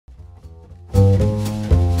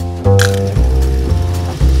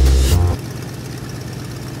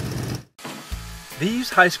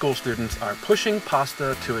These high school students are pushing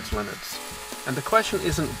pasta to its limits. And the question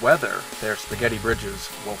isn't whether their spaghetti bridges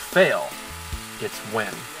will fail, it's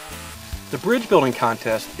when. The bridge building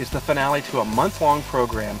contest is the finale to a month-long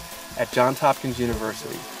program at Johns Hopkins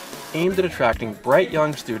University aimed at attracting bright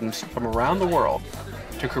young students from around the world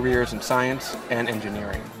to careers in science and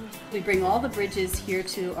engineering. We bring all the bridges here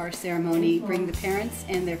to our ceremony, bring the parents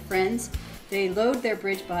and their friends. They load their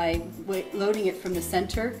bridge by loading it from the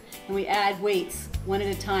center, and we add weights one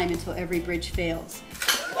at a time until every bridge fails.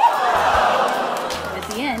 At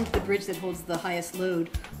the end, the bridge that holds the highest load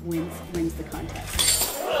wins the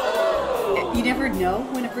contest. You never know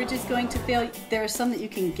when a bridge is going to fail. There are some that you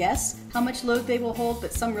can guess how much load they will hold,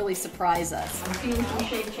 but some really surprise us. We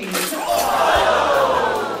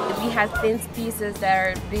have thin pieces that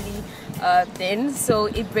are really thin, so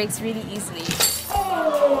it breaks really easily.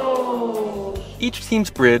 Each team's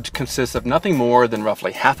bridge consists of nothing more than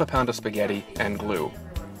roughly half a pound of spaghetti and glue.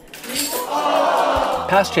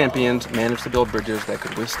 Past champions managed to build bridges that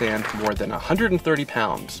could withstand more than 130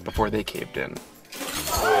 pounds before they caved in.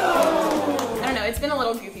 I don't know, it's been a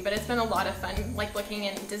little goofy, but it's been a lot of fun, like looking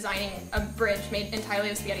and designing a bridge made entirely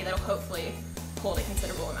of spaghetti that'll hopefully hold a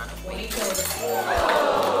considerable amount of weight.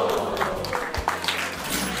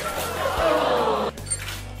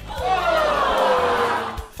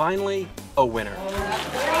 Finally, a winner.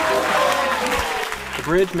 The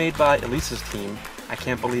bridge made by Elisa's team, I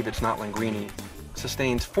can't believe it's not linguine,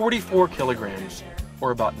 sustains 44 kilograms, or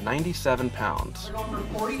about 97 pounds.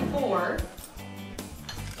 44.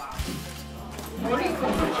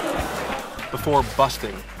 Before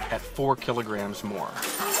busting at 4 kilograms more.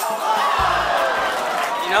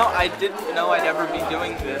 You know, I didn't know I'd ever be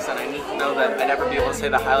doing this, and I didn't know that I'd ever be able to say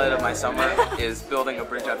the highlight of my summer is building a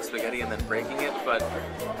bridge out of spaghetti and then breaking it, but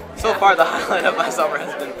so far the highlight of my summer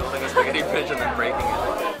has been building a spaghetti bridge and then breaking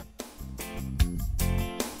it.